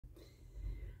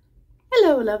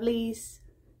Hello lovelies,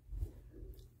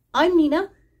 I'm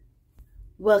Mina.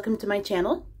 Welcome to my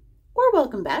channel, or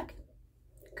welcome back.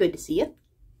 Good to see you.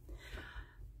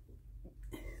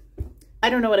 I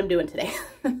don't know what I'm doing today.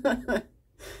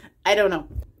 I don't know.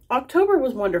 October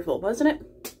was wonderful, wasn't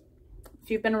it? If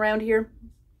you've been around here,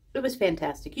 it was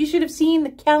fantastic. You should have seen the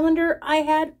calendar I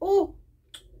had. Oh,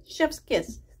 chef's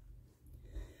kiss.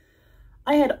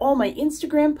 I had all my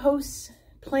Instagram posts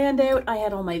planned out. I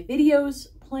had all my videos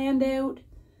planned out.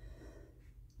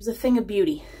 It was a thing of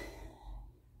beauty.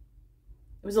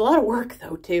 It was a lot of work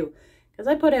though too, because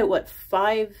I put out what,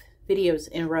 5 videos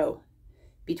in a row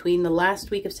between the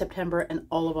last week of September and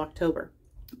all of October.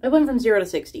 I went from 0 to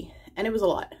 60 and it was a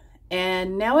lot.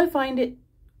 And now I find it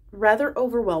rather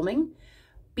overwhelming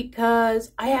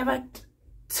because I have a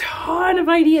ton of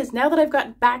ideas. Now that I've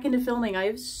gotten back into filming, I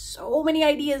have so many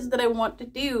ideas that I want to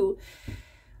do,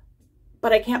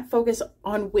 but I can't focus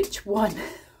on which one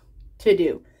to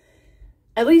do.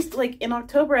 At least like in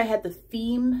October, I had the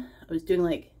theme. I was doing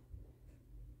like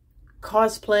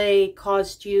cosplay,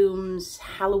 costumes,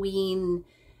 Halloween.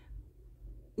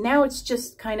 Now it's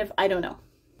just kind of, I don't know.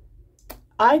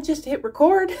 I just hit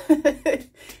record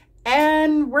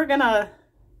and we're gonna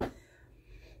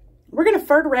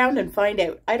fart around and find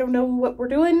out. I don't know what we're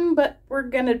doing, but we're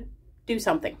gonna do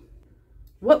something.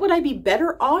 What would I be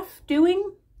better off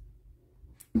doing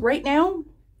right now?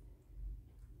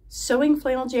 Sewing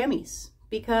flannel jammies.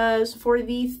 Because for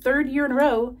the 3rd year in a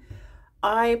row,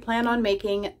 I plan on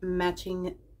making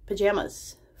matching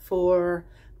pajamas for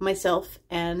myself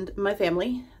and my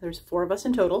family. There's 4 of us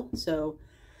in total, so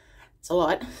it's a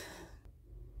lot.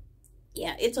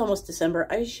 Yeah, it's almost December.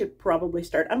 I should probably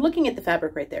start. I'm looking at the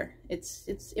fabric right there.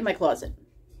 It's in my closet.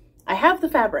 I have the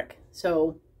fabric,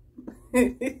 so what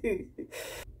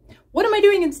am I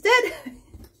doing instead?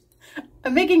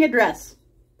 I'm making a dress.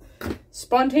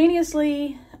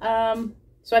 Spontaneously,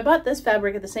 so I bought this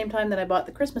fabric at the same time that I bought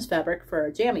the Christmas fabric for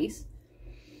our jammies.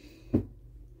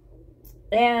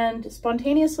 And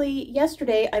spontaneously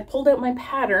yesterday, I pulled out my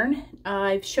pattern.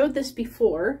 I've showed this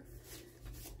before.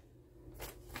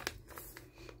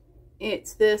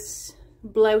 It's this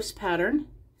blouse pattern.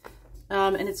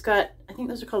 And it's got, I think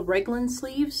those are called raglan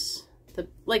sleeves.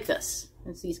 Like this.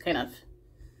 It's these kind of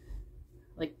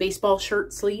like baseball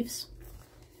shirt sleeves.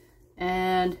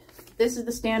 And this is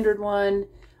the standard one.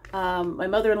 My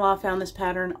mother-in-law found this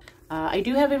pattern. I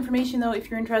do have information though, if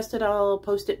you're interested, I'll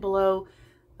post it below.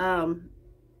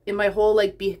 In my whole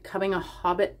like becoming a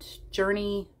hobbit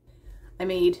journey, I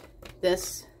made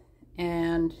this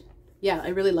and yeah, I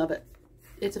really love it.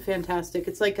 It's a fantastic,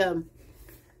 it's like a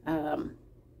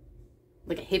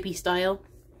hippie style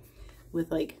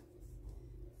with like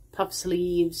puff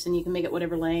sleeves, and you can make it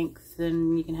whatever length,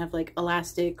 and you can have like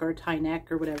elastic or tie neck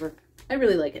or whatever. I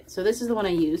really like it. So this is the one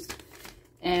I used.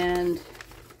 And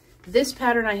this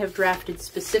pattern I have drafted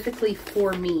specifically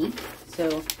for me.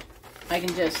 So I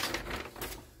can just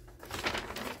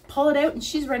pull it out and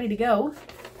she's ready to go.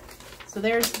 So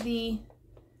there's the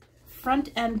front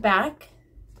and back.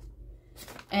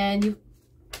 And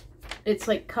it's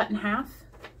like cut in half.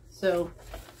 So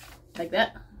like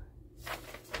that.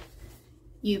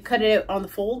 You cut it out on the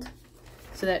fold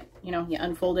so that, you know, you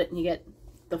unfold it and you get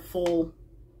the full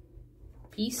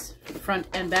piece for the front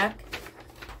and back.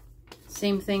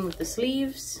 Same thing with the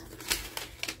sleeves.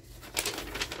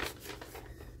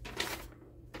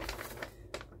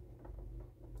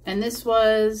 And this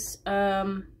was, I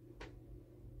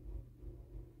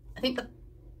think the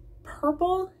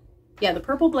purple, yeah, the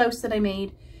purple blouse that I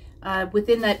made.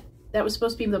 Within that was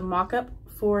supposed to be the mock-up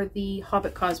for the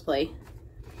Hobbit cosplay.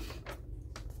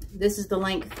 This is the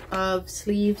length of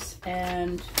sleeves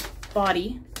and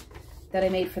body that I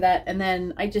made for that, and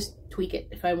then I just tweak it.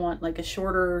 If I want like a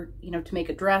shorter, you know, to make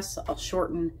a dress, I'll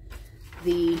shorten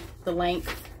the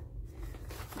length.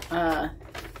 I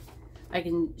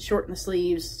can shorten the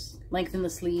sleeves, lengthen the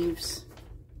sleeves.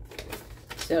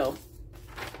 So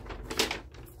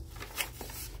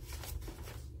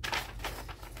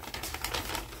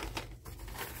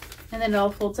and then it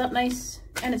all folds up nice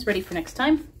and it's ready for next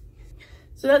time.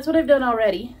 So that's what I've done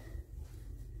already.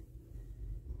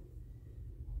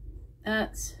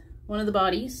 That's one of the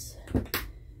bodies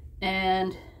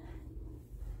and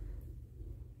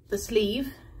the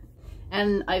sleeve,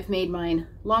 and I've made mine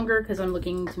longer because I'm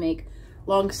looking to make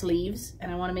long sleeves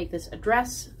and I want to make this a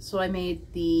dress, so I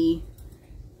made the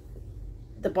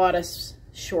bodice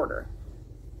shorter.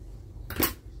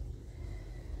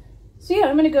 So yeah,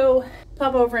 I'm gonna go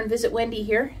pop over and visit Wendy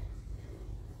here,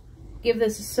 give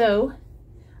this a sew.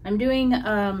 I'm doing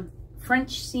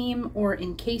French seam or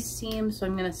encased seam, so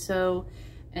I'm going to sew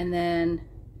and then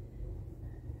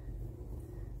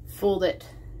fold it.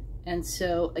 And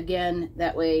so again,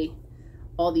 that way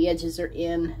all the edges are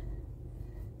in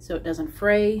so it doesn't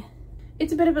fray.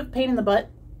 It's a bit of a pain in the butt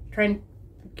trying to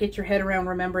get your head around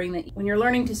remembering that when you're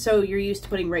learning to sew, you're used to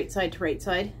putting right side to right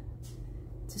side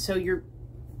to sew your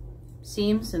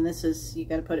seams, and this is, you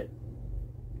got to put it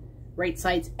right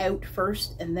sides out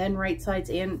first and then right sides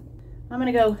in. I'm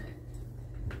gonna go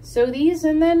sew these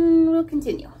and then we'll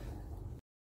continue.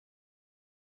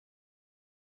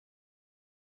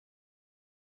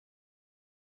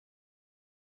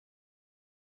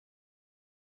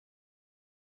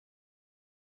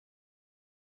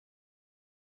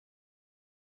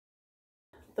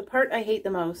 The part I hate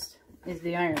the most is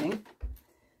the ironing.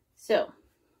 So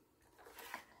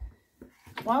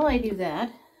while I do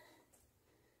that,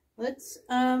 let's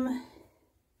talk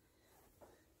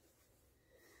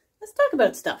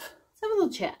about stuff. Let's have a little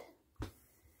chat.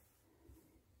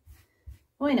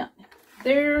 Why not?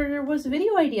 There was a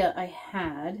video idea I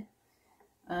had.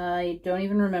 I don't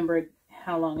even remember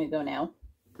how long ago now.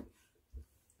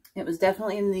 It was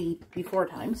definitely in the before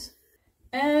times.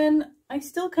 And I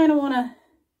still kind of want to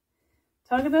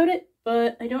talk about it,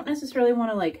 but I don't necessarily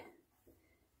want to like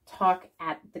talk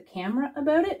at the camera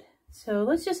about it. So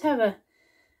let's just have a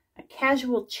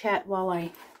casual chat while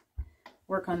I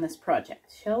work on this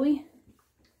project, shall we?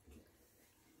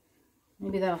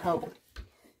 Maybe that'll help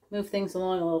move things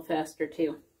along a little faster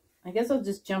too. I guess I'll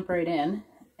just jump right in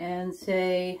and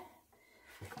say,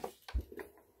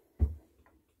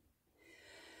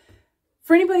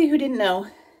 for anybody who didn't know,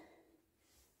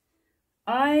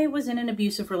 I was in an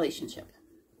abusive relationship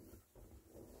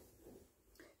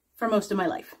for most of my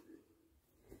life.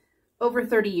 Over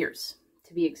 30 years,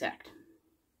 to be exact.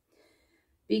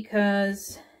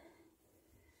 Because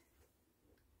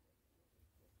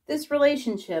this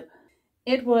relationship,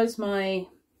 it was my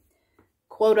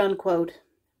quote-unquote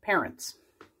parents.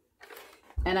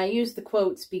 And I use the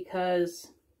quotes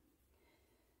because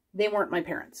they weren't my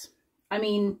parents. I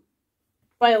mean,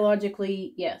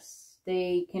 biologically, yes,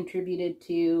 they contributed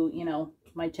to, you know,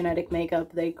 my genetic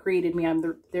makeup. They created me.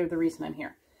 They're the reason I'm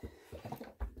here.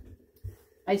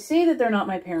 I say that they're not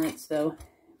my parents, though,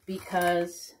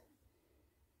 because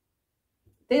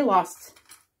they lost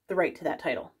the right to that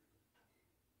title.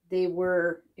 They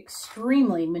were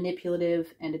extremely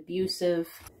manipulative and abusive.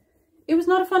 It was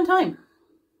not a fun time.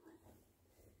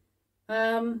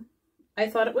 I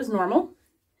thought it was normal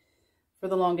for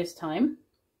the longest time.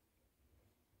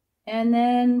 And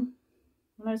then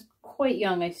when I was quite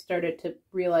young, I started to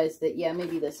realize that, yeah,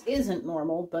 maybe this isn't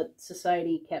normal, but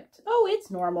society kept, oh,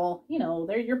 it's normal. You know,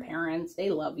 they're your parents. They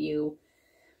love you.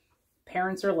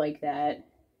 Parents are like that.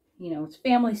 You know, it's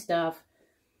family stuff.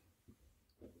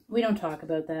 We don't talk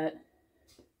about that.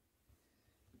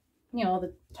 You know,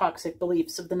 the toxic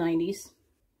beliefs of the 90s.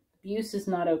 Abuse is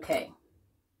not okay.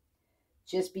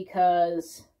 Just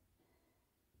because,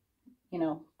 you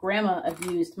know, grandma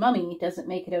abused mummy doesn't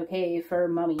make it okay for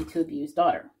mummy to abuse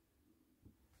daughter.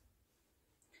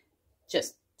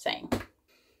 Just saying.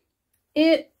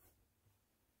 It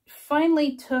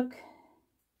finally took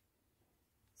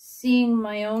seeing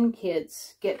my own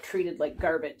kids get treated like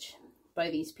garbage by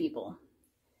these people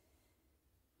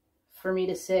for me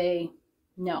to say,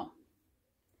 no,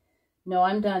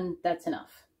 I'm done. That's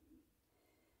enough.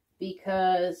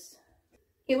 Because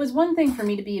it was one thing for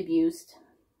me to be abused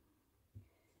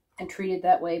and treated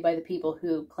that way by the people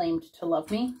who claimed to love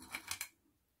me.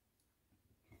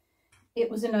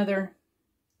 It was another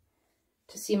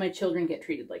to see my children get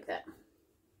treated like that.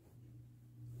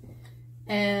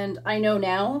 And I know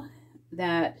now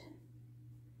that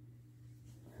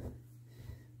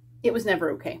it was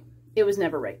never okay. It was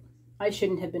never right. I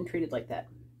shouldn't have been treated like that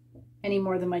any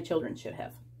more than my children should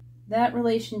have. That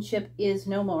relationship is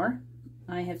no more.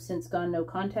 I have since gone no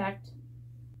contact.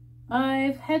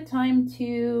 I've had time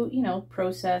to, you know,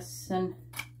 process and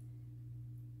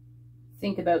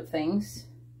think about things.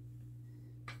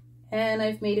 And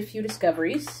I've made a few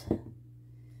discoveries.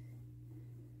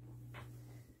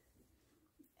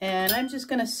 And I'm just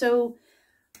going to sew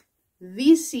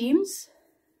these seams.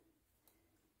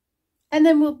 And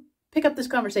then we'll pick up this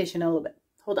conversation a little bit.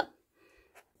 Hold on.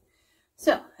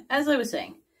 So, as I was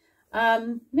saying,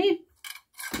 made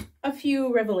a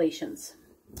few revelations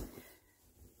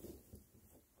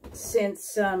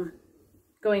since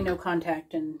going no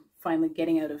contact and finally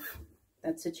getting out of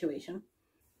that situation.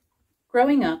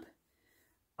 Growing up,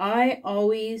 I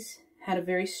always had a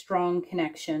very strong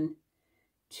connection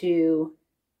to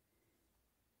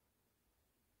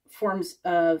forms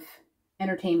of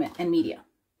entertainment and media.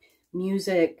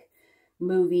 Music,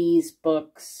 movies,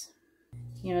 books.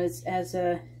 You know, as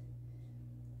a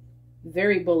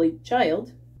very bullied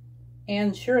child,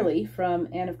 Anne Shirley from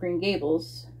Anne of Green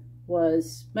Gables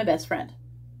was my best friend.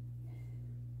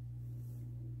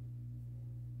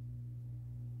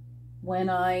 When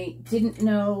I didn't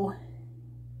know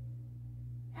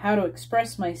how to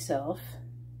express myself,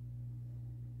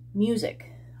 music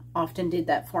often did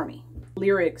that for me.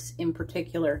 Lyrics in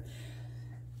particular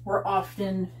were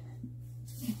often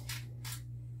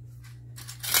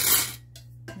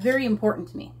very important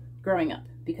to me growing up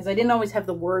because I didn't always have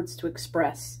the words to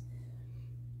express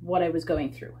what I was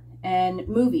going through. And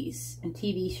movies and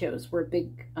TV shows were a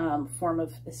big form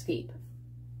of escape.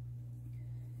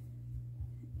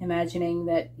 Imagining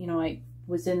that, you know, I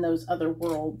was in those other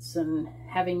worlds and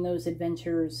having those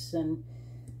adventures and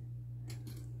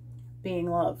being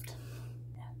loved.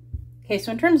 Okay,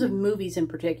 so in terms of movies in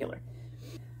particular,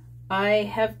 I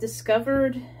have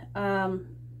discovered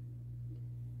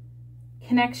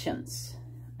connections,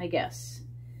 I guess,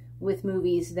 with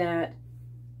movies that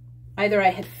either I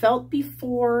had felt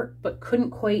before but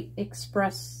couldn't quite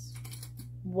express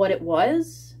what it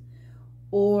was,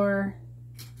 or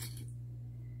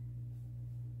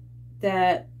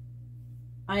that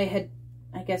I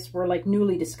guess, were like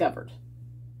newly discovered,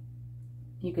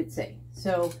 you could say.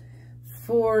 So,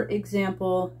 for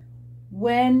example,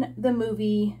 when the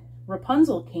movie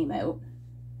Rapunzel came out,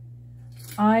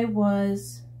 I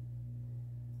was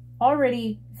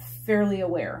already fairly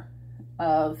aware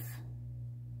of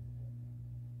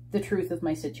the truth of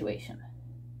my situation.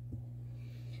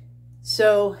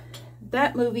 So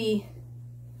that movie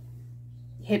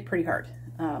hit pretty hard.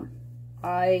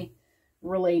 I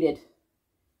related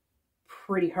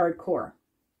pretty hardcore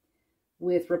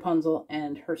with Rapunzel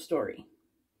and her story.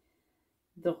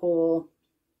 The whole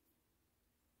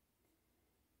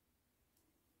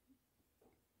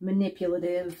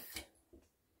manipulative,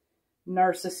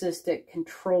 narcissistic,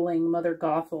 controlling Mother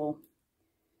Gothel,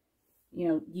 you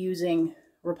know, using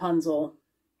Rapunzel.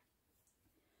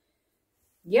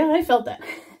 Yeah, I felt that.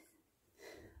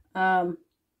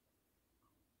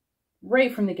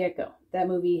 Right from the get-go. That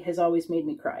movie has always made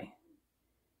me cry.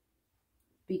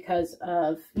 Because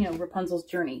of, you know, Rapunzel's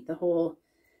journey. The whole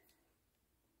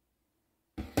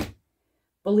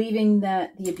believing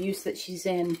that the abuse that she's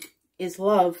in is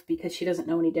love because she doesn't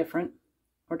know any different.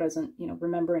 Or doesn't, you know,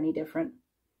 remember any different.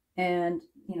 And,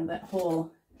 you know, that whole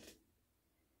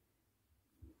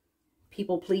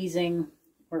people pleasing,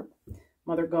 or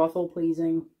Mother Gothel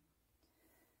pleasing.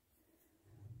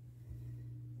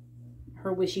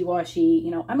 Her wishy-washy, you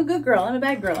know, I'm a good girl, I'm a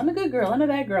bad girl, I'm a good girl, I'm a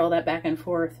bad girl, that back and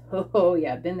forth. Oh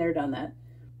yeah, been there, done that.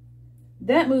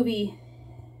 That movie,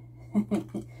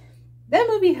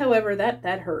 however,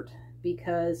 that hurt,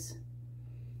 because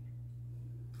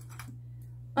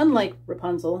unlike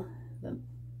Rapunzel, the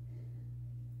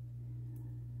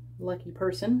lucky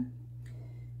person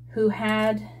who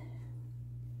had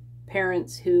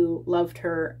parents who loved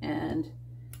her and,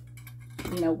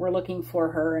 you know, were looking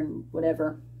for her and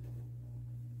whatever,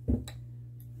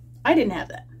 I didn't have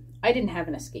that. I didn't have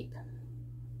an escape.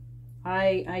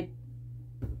 I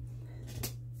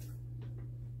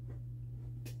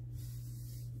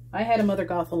had a Mother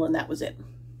Gothel and that was it.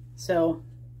 So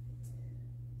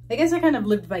I guess I kind of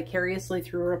lived vicariously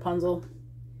through Rapunzel.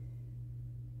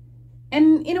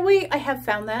 And in a way, I have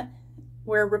found that.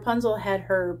 Where Rapunzel had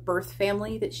her birth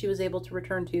family that she was able to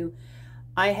return to,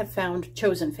 I have found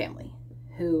chosen family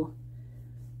who,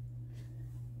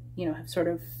 you know, have sort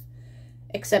of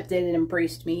accepted and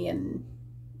embraced me, and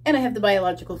I have the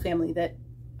biological family that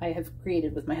I have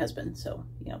created with my husband, so,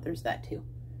 you know, there's that too.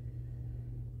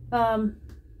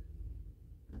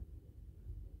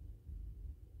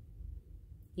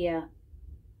 Yeah.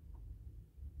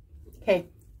 Okay,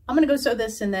 I'm gonna go sew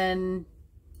this and then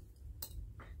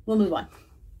we'll move on.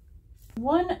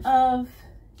 One of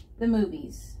the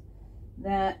movies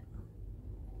that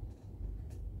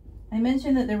I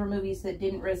mentioned that there were movies that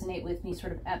didn't resonate with me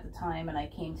sort of at the time and I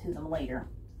came to them later.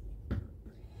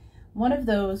 One of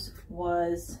those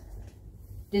was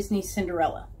Disney's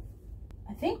Cinderella.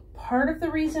 I think part of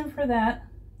the reason for that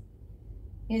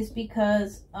is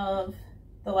because of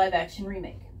the live action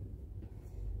remake.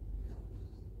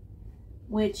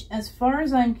 Which, as far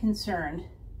as I'm concerned,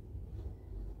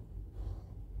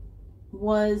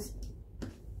 was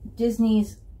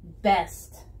Disney's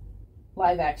best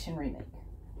live action remake.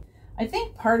 I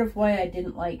think part of why I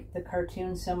didn't like the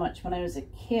cartoon so much when I was a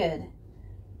kid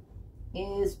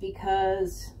is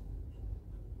because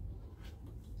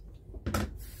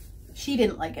she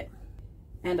didn't like it.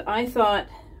 And I thought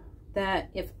that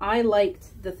if I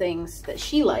liked the things that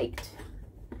she liked,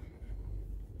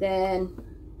 then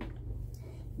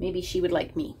maybe she would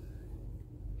like me.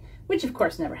 Which of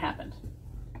course never happened.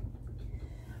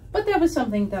 But that was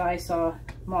something that I saw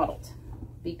modeled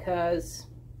because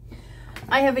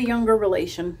I have a younger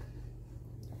relation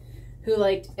who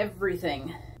liked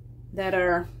everything that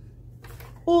our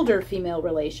older female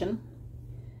relation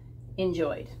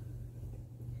enjoyed.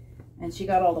 And she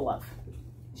got all the love.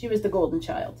 She was the golden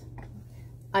child.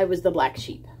 I was the black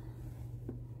sheep.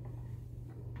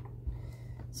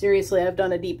 Seriously, I've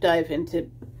done a deep dive into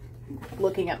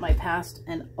looking at my past,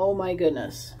 and oh my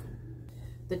goodness.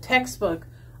 The textbook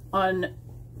on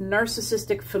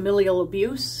narcissistic familial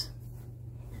abuse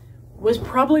was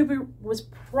probably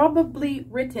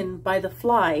written by the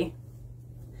fly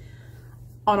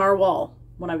on our wall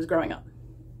when I was growing up.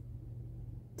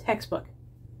 Textbook.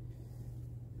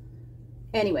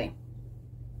 Anyway.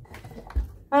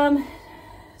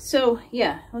 So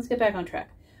yeah, let's get back on track.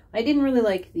 I didn't really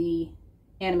like the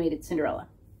animated Cinderella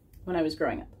when I was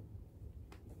growing up.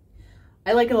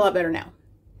 I like it a lot better now.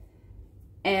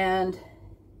 And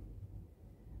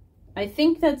I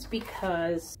think that's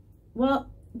because,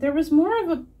 well, there was more of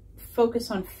a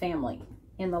focus on family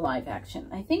in the live action.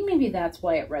 I think maybe that's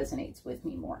why it resonates with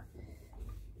me more.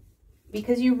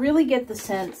 Because you really get the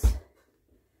sense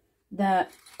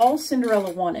that all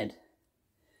Cinderella wanted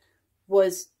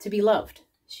was to be loved.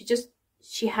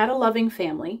 She had a loving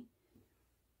family,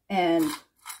 and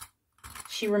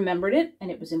she remembered it, and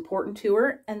it was important to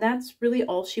her, and that's really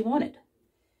all she wanted.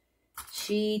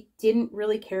 She didn't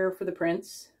really care for the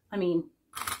prince. I mean,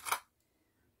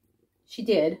 she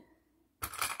did,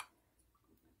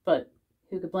 but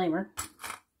who could blame her?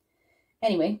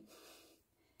 Anyway,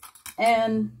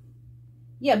 and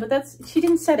yeah, but she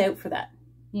didn't set out for that.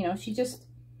 You know, she just,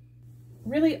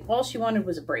 really all she wanted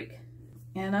was a break.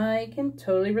 And I can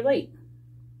totally relate.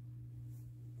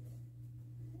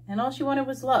 And all she wanted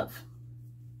was love.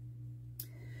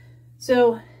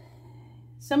 So,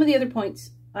 some of the other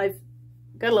points, I've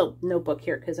got a little notebook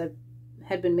here because I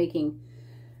had been making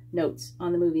notes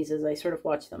on the movies as I sort of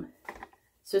watched them.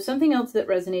 So something else that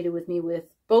resonated with me with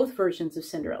both versions of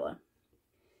Cinderella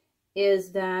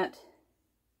is that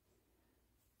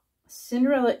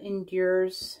Cinderella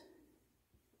endures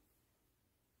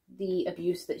the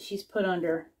abuse that she's put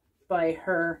under by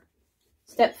her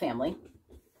stepfamily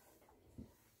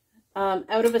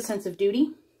out of a sense of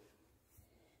duty,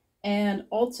 and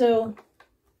also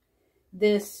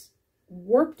this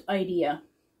warped idea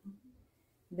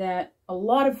that a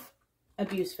lot of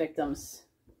abuse victims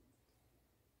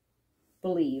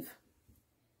believe,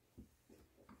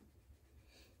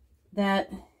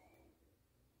 that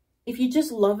if you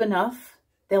just love enough,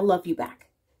 they'll love you back.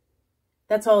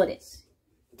 That's all it is.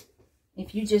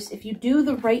 If you do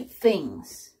the right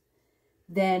things,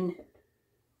 then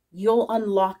you'll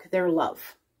unlock their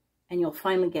love and you'll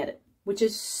finally get it, which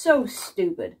is so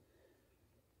stupid,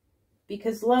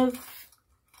 because love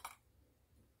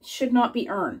should not be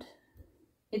earned.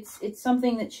 It's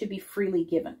something that should be freely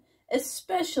given,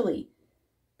 especially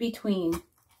between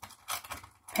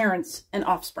parents and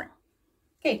offspring.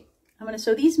 Okay, I'm going to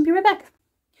sew these and be right back.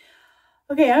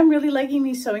 Okay, I'm really liking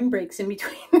these sewing breaks in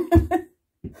between.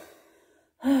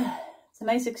 It's a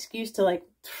nice excuse to, like,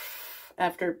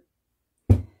 after...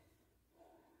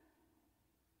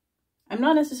 I'm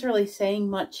not necessarily saying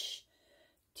much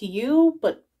to you,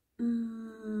 but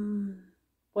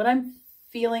what I'm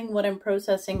feeling, what I'm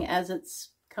processing as it's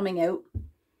coming out,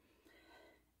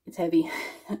 it's heavy.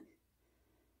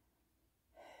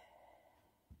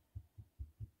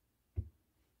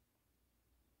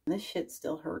 This shit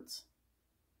still hurts.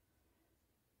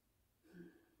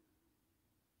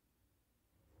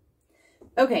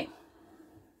 Okay.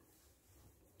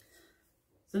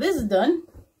 So this is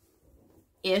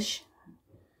done-ish.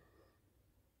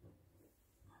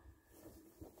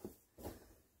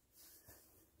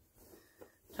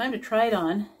 Time to try it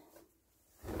on.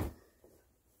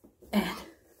 And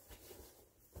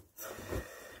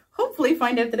hopefully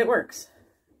find out that it works.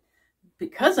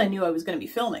 Because I knew I was going to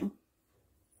be filming,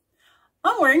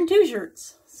 I'm wearing 2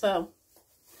 shirts. So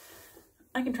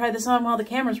I can try this on while the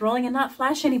camera's rolling and not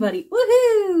flash anybody.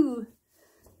 Woohoo!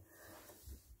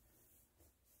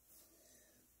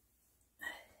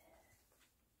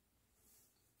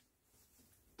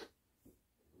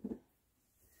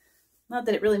 Not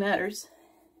that it really matters.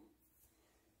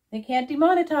 They can't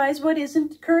demonetize what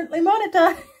isn't currently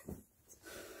monetized.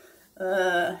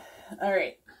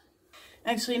 Alright.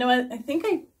 Actually, you know what? I think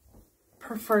I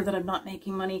prefer that I'm not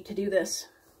making money to do this.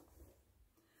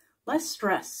 Less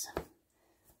stress.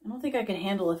 I don't think I could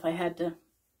handle if I had to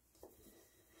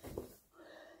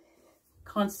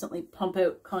constantly pump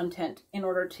out content in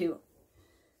order to,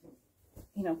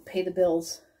 you know, pay the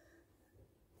bills.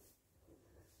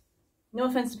 No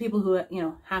offense to people who, you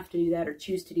know, have to do that or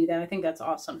choose to do that. I think that's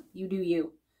awesome. You do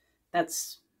you.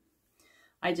 That's,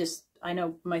 I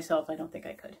know myself, I don't think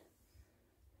I could.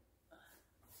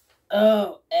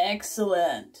 Oh,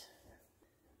 excellent.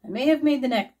 I may have made the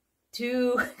neck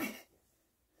too,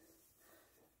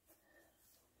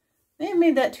 may have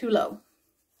made that too low.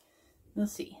 We'll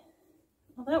see.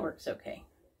 Well, that works okay.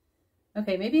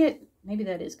 Okay, maybe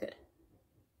that is good.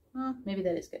 Well, maybe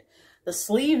that is good. The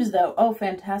sleeves though, oh,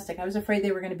 fantastic. I was afraid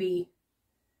they were going to be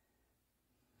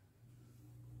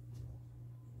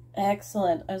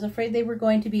excellent. I was afraid they were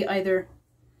going to be either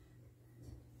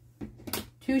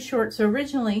too short. So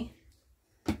originally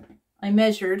I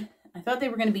measured, I thought they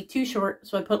were going to be too short.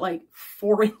 So I put like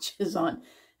 4 inches on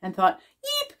and thought,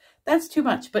 yeep, that's too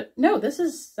much. But no,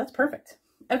 that's perfect.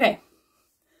 Okay,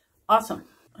 awesome.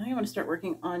 I'm going to start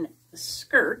working on the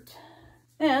skirt,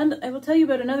 and I will tell you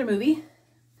about another movie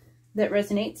that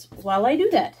resonates while I do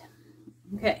that.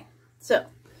 Okay, so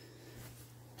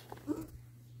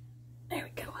there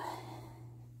we go.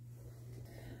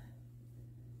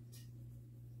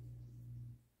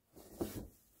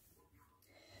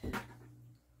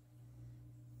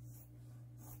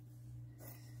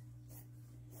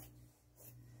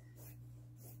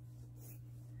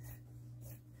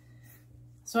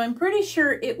 So I'm pretty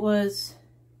sure it was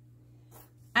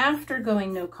after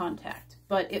going no contact,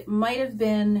 but it might have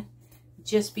been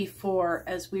just before,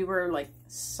 as we were like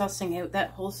sussing out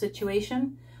that whole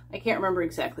situation. I can't remember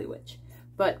exactly which,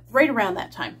 but right around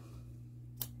that time,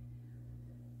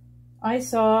 I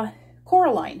saw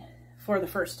Coraline for the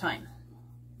first time.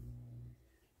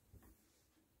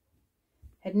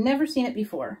 Had never seen it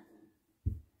before,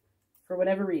 for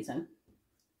whatever reason.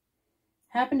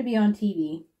 Happened to be on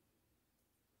TV.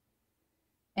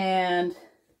 And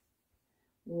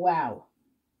wow,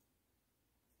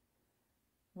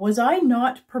 was I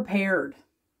not prepared?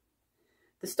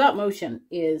 The stop motion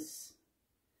is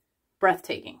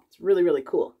breathtaking. It's really, really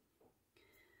cool.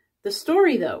 The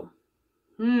story though,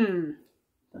 the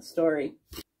story.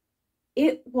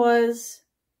 It was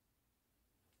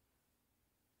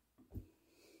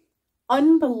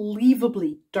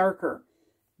unbelievably darker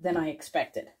than I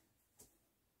expected.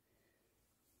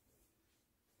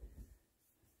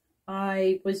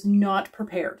 I was not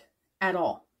prepared at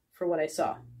all for what I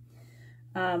saw,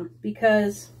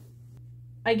 because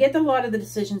I get that a lot of the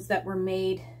decisions that were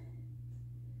made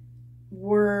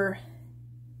were,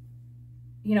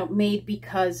 you know, made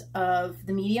because of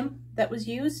the medium that was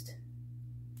used.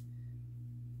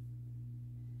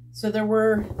 So there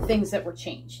were things that were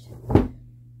changed,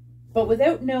 but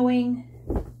without knowing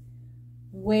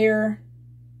where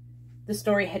the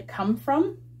story had come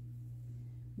from,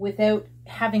 without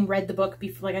having read the book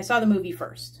before, like I saw the movie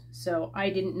first, so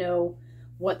I didn't know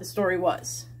what the story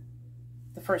was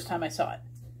the first time I saw it.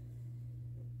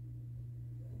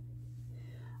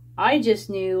 I just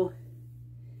knew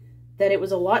that it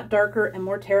was a lot darker and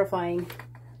more terrifying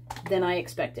than I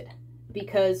expected,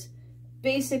 because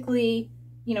basically,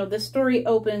 you know, the story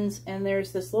opens and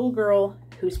there's this little girl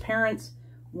whose parents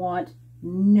want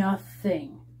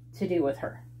nothing to do with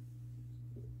her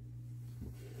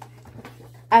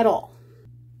at all.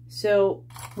 So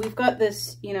we've got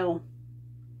this, you know,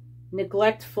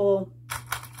 neglectful,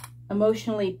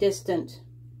 emotionally distant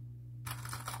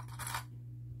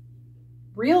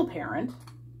real parent.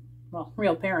 Well,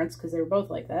 real parents, because they were both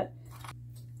like that.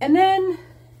 And then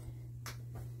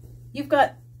you've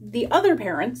got the other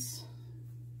parents,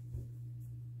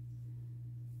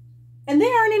 and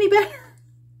they aren't any better.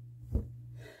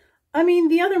 I mean,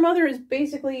 the other mother is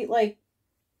basically like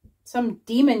some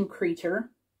demon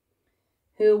creature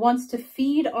who wants to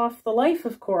feed off the life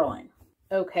of Coraline.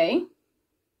 Okay.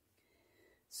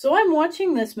 So I'm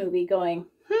watching this movie going,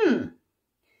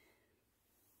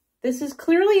 this is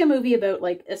clearly a movie about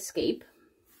like escape.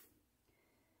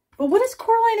 But what is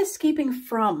Coraline escaping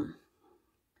from?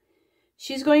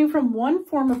 She's going from one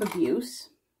form of abuse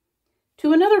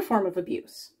to another form of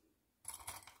abuse.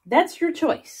 That's your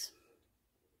choice.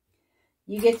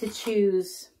 You get to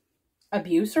choose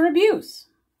abuse or abuse.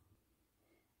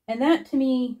 And that, to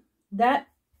me, that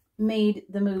made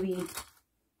the movie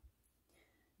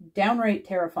downright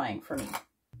terrifying for me.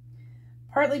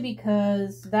 Partly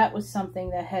because that was something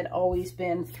that had always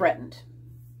been threatened.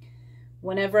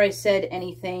 Whenever I said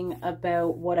anything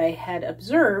about what I had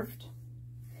observed,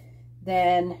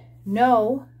 then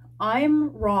no,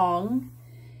 I'm wrong.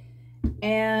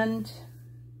 And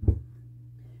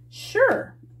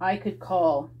sure, I could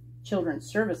call children's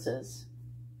services,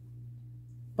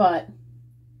 but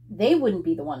they wouldn't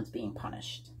be the ones being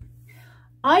punished.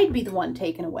 I'd be the one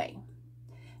taken away.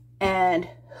 And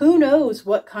who knows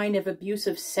what kind of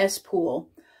abusive cesspool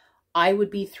I would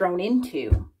be thrown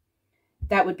into.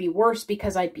 That would be worse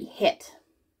because I'd be hit.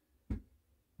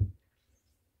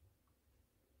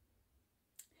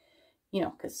 You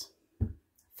know, because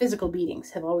physical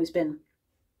beatings have always been,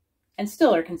 and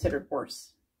still are considered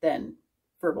worse than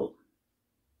verbal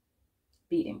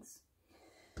beatings.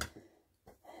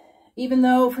 Even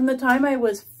though from the time I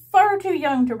was far too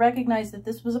young to recognize that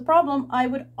this was a problem, I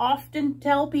would often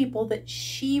tell people that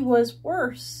she was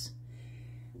worse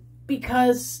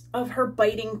because of her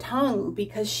biting tongue,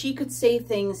 because she could say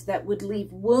things that would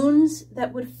leave wounds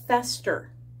that would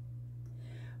fester.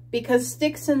 Because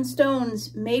sticks and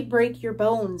stones may break your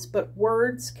bones, but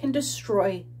words can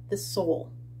destroy the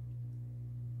soul.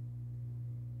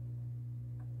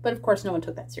 But of course, no one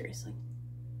took that seriously.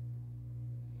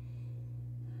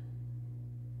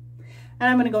 And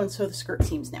I'm going to go and sew the skirt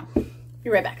seams now. Be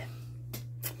right back.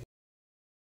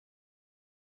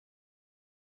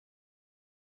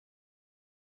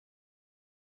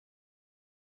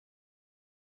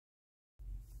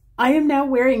 I am now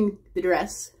wearing the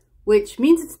dress, which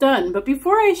means it's done. But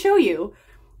before I show you,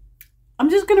 I'm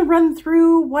just going to run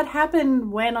through what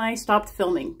happened when I stopped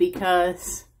filming,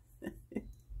 because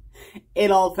it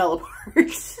all fell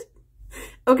apart.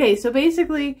 Okay, so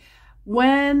basically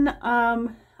when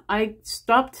I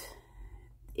stopped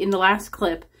in the last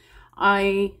clip,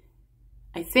 I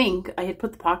think I had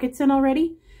put the pockets in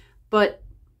already, but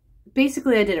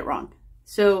basically I did it wrong.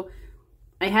 So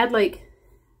I had like,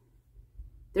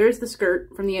 there's the skirt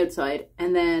from the outside,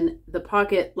 and then the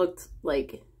pocket looked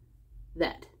like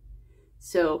that.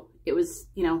 So it was,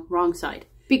 you know, wrong side.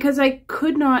 Because I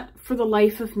could not, for the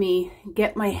life of me,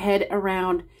 get my head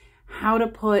around how to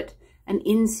put an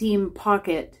inseam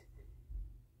pocket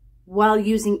while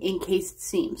using encased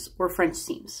seams or French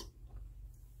seams.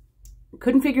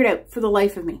 Couldn't figure it out for the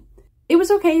life of me. It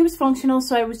was okay, it was functional,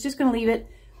 so I was just gonna leave it.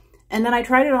 And then I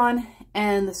tried it on,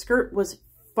 and the skirt was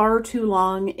far too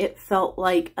long. It felt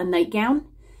like a nightgown.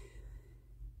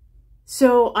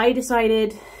 So I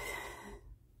decided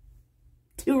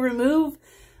to remove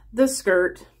the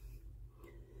skirt,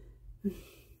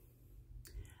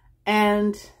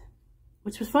 and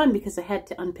which was fun because I had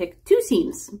to unpick 2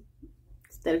 seams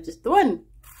instead of just the one.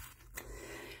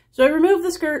 So I removed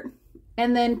the skirt,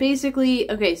 and then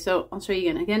basically, okay, so I'll show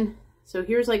you again. So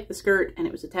here's like the skirt, and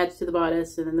it was attached to the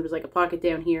bodice, and then there was like a pocket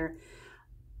down here.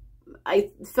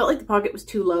 I felt like the pocket was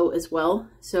too low as well.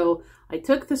 So I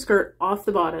took the skirt off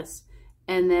the bodice,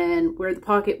 and then where the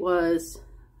pocket was,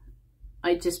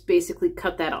 I just basically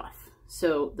cut that off.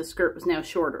 So the skirt was now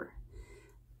shorter.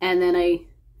 And then I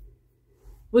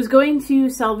was going to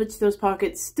salvage those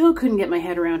pockets, still couldn't get my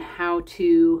head around how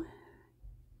to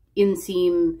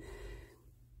inseam,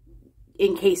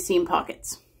 encase seam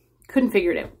pockets. Couldn't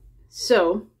figure it out.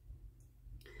 So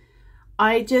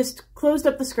I just closed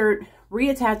up the skirt,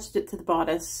 reattached it to the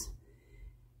bodice,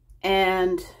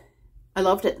 and I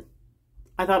loved it.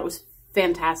 I thought it was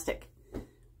fantastic.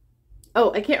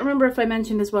 Oh, I can't remember if I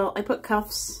mentioned as well, I put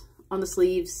cuffs on the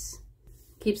sleeves.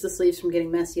 Keeps the sleeves from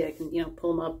getting messy. I can, you know,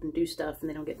 pull them up and do stuff and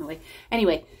they don't get in the way.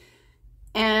 Anyway,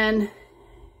 and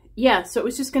yeah, so it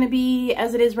was just going to be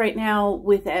as it is right now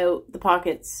without the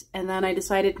pockets. And then I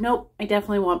decided, nope, I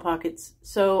definitely want pockets.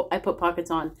 So I put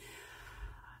pockets on.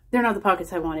 They're not the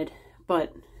pockets I wanted,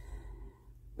 but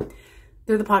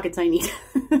they're the pockets I need.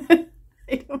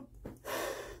 I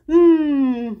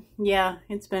don't, yeah,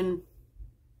 it's been.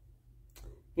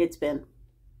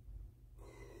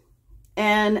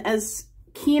 And as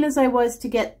keen as I was to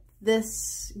get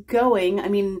this going, I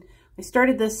mean, I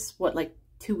started this, what, like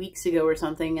 2 weeks ago or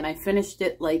something, and I finished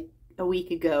it like a week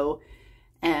ago,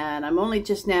 and I'm only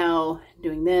just now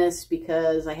doing this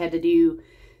because I had to do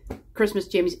Christmas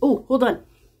jammies. Oh, hold on.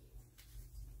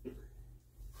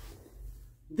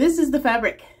 This is the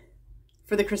fabric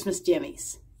for the Christmas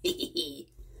jammies. Isn't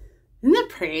that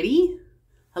pretty?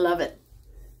 I love it.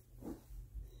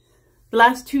 The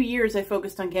last 2 years I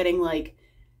focused on getting like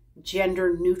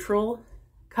gender neutral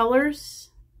colors.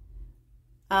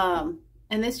 And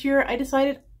this year I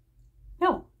decided,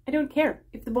 no, I don't care.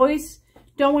 If the boys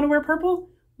don't want to wear purple,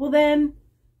 well then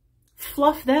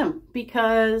fluff them,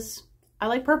 because I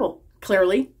like purple.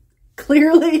 Clearly.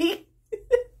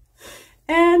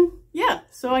 And yeah,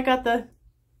 so I got the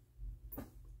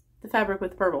fabric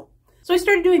with purple. So I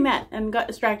started doing that and got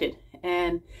distracted.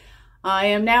 And I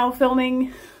am now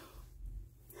filming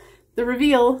the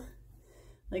reveal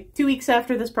like 2 weeks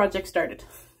after this project started.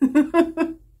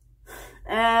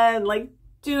 And like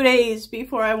 2 days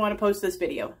before I want to post this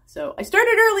video. So I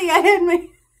started early. I had my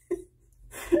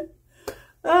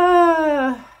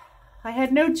I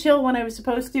had no chill when I was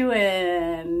supposed to,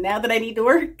 and now that I need to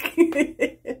work.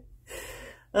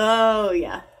 Oh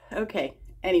yeah, okay.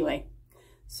 Anyway,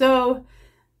 so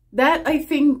that, I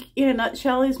think, in a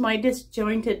nutshell, is my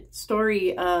disjointed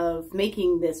story of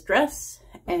making this dress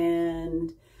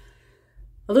and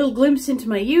a little glimpse into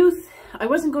my youth. I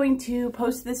wasn't going to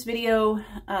post this video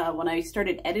when I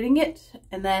started editing it,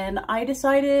 and then I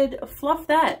decided, fluff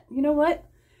that. You know what?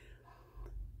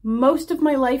 Most of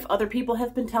my life, other people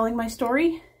have been telling my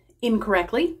story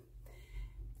incorrectly,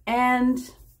 and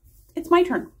it's my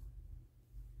turn.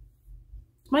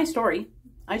 It's my story.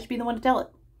 I should be the one to tell it.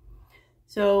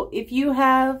 So if you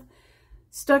have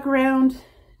stuck around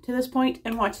to this point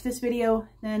and watched this video,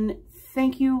 then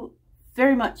thank you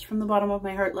very much from the bottom of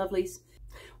my heart, lovelies.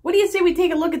 What do you say we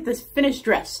take a look at this finished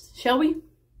dress, shall we?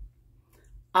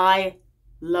 I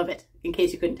love it, in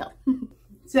case you couldn't tell.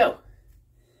 So,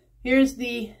 here's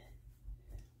the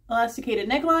elasticated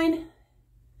neckline.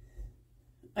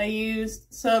 I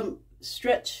used some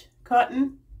stretch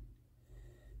cotton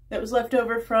that was left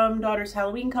over from daughter's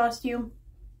Halloween costume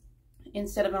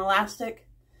instead of an elastic.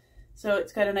 So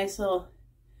it's got a nice little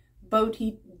bow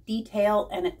detail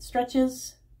and it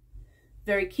stretches.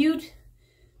 Very cute.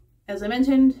 As I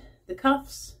mentioned, the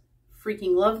cuffs,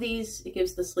 freaking love these. It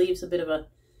gives the sleeves a bit of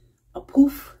a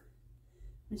poof,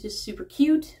 which is super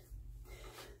cute.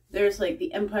 There's like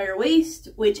the empire waist,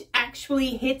 which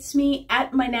actually hits me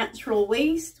at my natural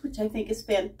waist, which I think is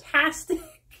fantastic.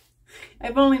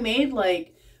 I've only made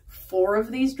like 4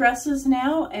 of these dresses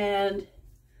now, and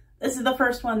this is the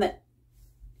first one that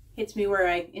hits me where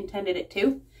I intended it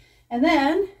to. And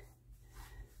then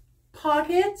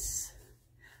pockets.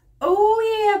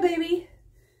 Oh yeah, baby.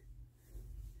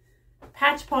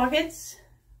 Patch pockets.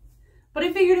 But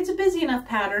I figured it's a busy enough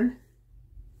pattern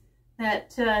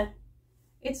that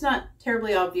it's not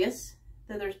terribly obvious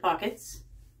that there's pockets.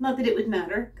 Not that it would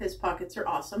matter, because pockets are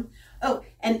awesome. Oh,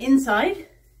 and inside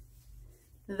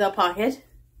the pocket,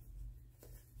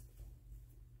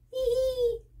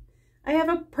 I have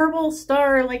a purple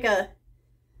star, like a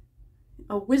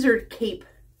wizard cape,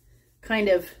 kind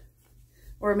of,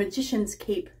 or a magician's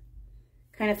cape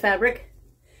kind of fabric,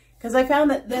 because I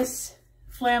found that this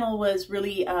flannel was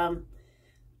really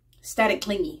static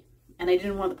clingy, and I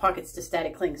didn't want the pockets to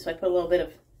static cling, so I put a little bit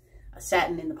of a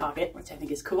satin in the pocket, which I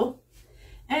think is cool.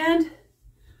 And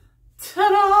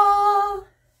ta-da!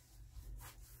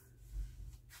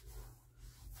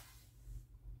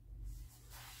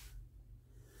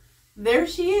 There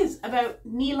she is, about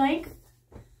knee length.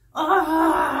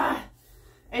 Ah!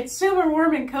 It's super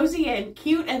warm and cozy and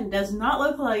cute and does not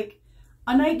look like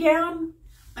a nightgown.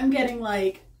 I'm getting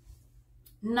like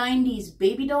 90s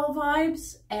baby doll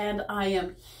vibes, and I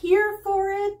am here for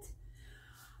it.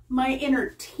 My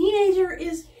inner teenager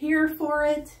is here for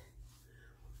it.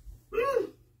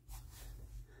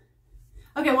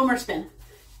 Okay, one more spin.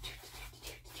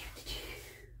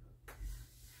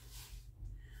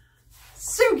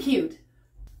 So cute.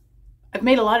 I've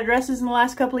made a lot of dresses in the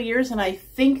last couple of years, and I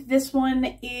think this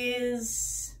one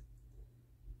is,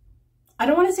 I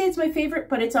don't want to say it's my favorite,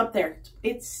 but it's up there.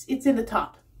 It's in the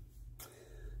top.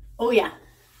 Oh yeah.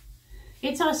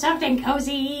 It's all soft and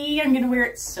cozy. I'm going to wear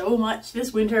it so much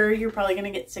this winter. You're probably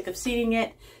going to get sick of seeing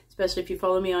it, especially if you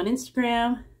follow me on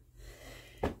Instagram.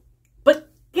 But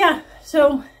yeah,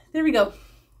 so there we go.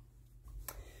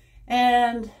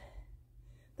 And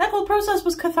that whole process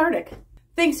was cathartic.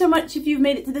 Thanks so much if you've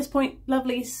made it to this point,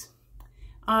 lovelies.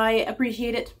 I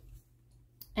appreciate it.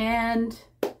 And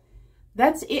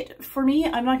that's it for me.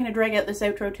 I'm not going to drag out this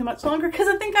outro too much longer because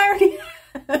I think I already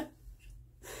have.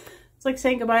 It's like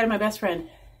saying goodbye to my best friend.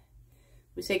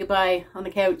 We say goodbye on the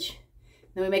couch,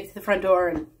 then we make it to the front door,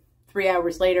 and 3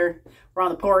 hours later, we're on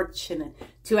the porch, and then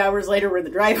 2 hours later, we're in the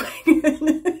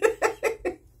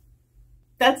driveway.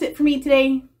 That's it for me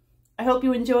today. I hope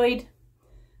you enjoyed,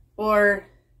 or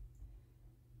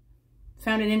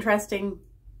found it interesting,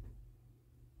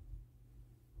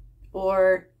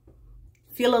 or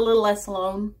feel a little less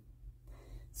alone.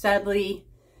 Sadly,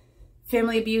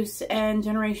 family abuse and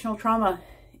generational trauma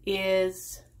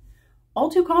is all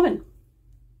too common.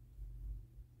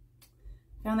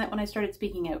 Found that when I started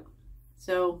speaking out.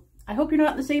 So I hope you're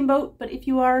not in the same boat, but if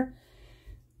you are,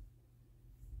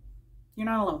 you're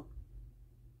not alone.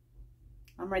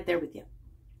 I'm right there with you.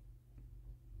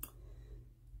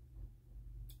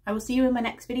 I will see you in my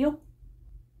next video.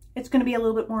 It's going to be a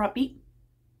little bit more upbeat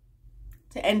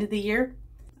to end the year.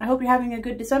 I hope you're having a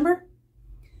good December.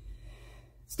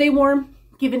 Stay warm.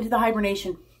 Give into the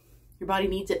hibernation. Your body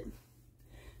needs it.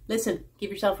 Listen,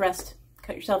 give yourself rest.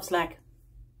 Cut yourself slack.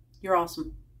 You're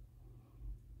awesome.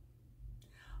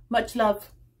 Much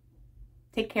love.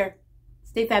 Take care.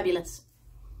 Stay fabulous.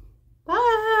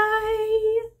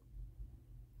 Bye.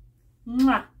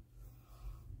 Mwah.